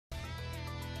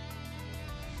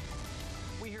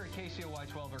at KCOY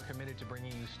 12 are committed to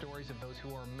bringing you stories of those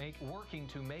who are working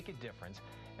to make a difference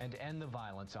and end the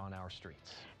violence on our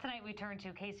streets. Tonight we turn to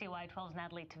KCOY 12's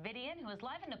Natalie Tavidian, who is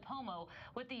live in Napomo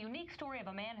with the unique story of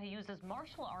a man who uses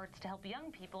martial arts to help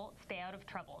young people stay out of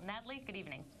trouble. Natalie, good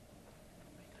evening.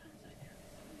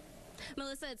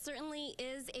 Melissa, it certainly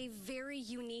is a very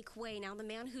unique way. Now, the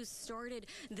man who started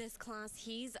this class,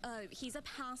 he's a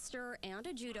pastor and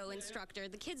a judo instructor.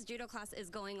 The kids' judo class is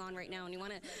going on right now, and you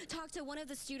want to talk to one of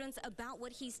the students about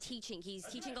what he's teaching. He's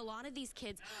teaching a lot of these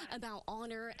kids about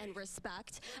honor and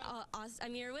respect.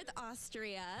 I'm here with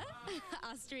Austria.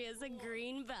 Austria is a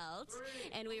green belt,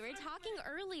 and we were talking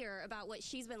earlier about what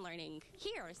she's been learning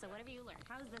here. So what have you learned?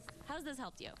 How's this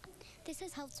helped you? This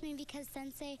has helped me because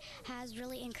Sensei has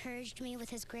really encouraged me with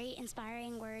his great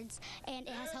inspiring words, and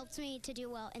it has helped me to do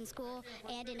well in school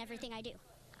and in everything I do.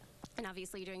 And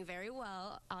obviously you're doing very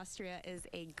well. Austria is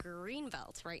a green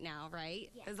belt right now, right?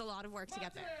 Yes. There's a lot of work to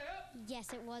get there.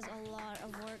 Yes, it was a lot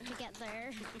of work to get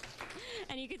there.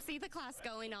 And you can see the class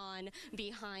going on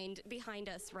behind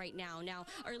us right now. Now,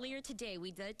 earlier today,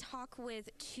 we did talk with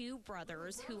two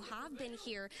brothers who have been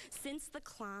here since the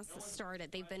class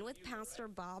started. They've been with Pastor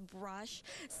Bob Rush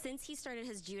since he started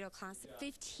his judo class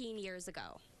 15 years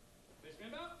ago.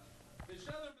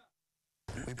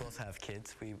 We both have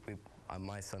kids.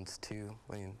 My son's 2.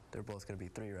 I mean, they're both going to be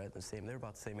 3, right? They're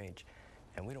about the same age,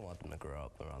 and we don't want them to grow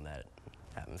up around that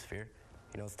atmosphere.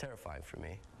 You know, it's terrifying for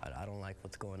me. I don't like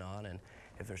what's going on, and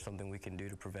if there's something we can do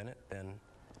to prevent it, then,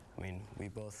 I mean, we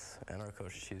both and our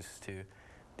coach choose to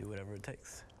do whatever it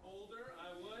takes.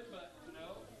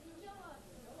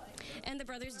 And the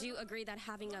brothers do agree that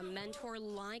having a mentor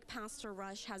like Pastor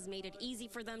Rush has made it easy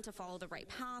for them to follow the right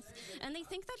path, and they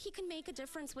think that he can make a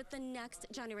difference with the next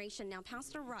generation. Now,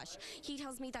 Pastor Rush, he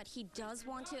tells me that he does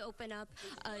want to open up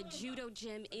a judo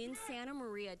gym in Santa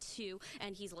Maria too,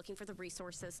 and he's looking for the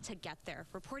resources to get there.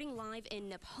 Reporting live in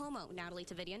Napomo, Natalie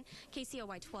Tavidian,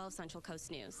 KCOY 12 Central Coast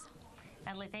News.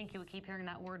 Natalie, thank you. We keep hearing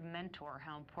that word mentor,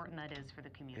 how important that is for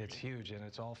the community. It's huge, and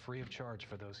it's all free of charge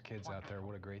for those kids out there.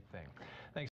 What a great thing. Thanks.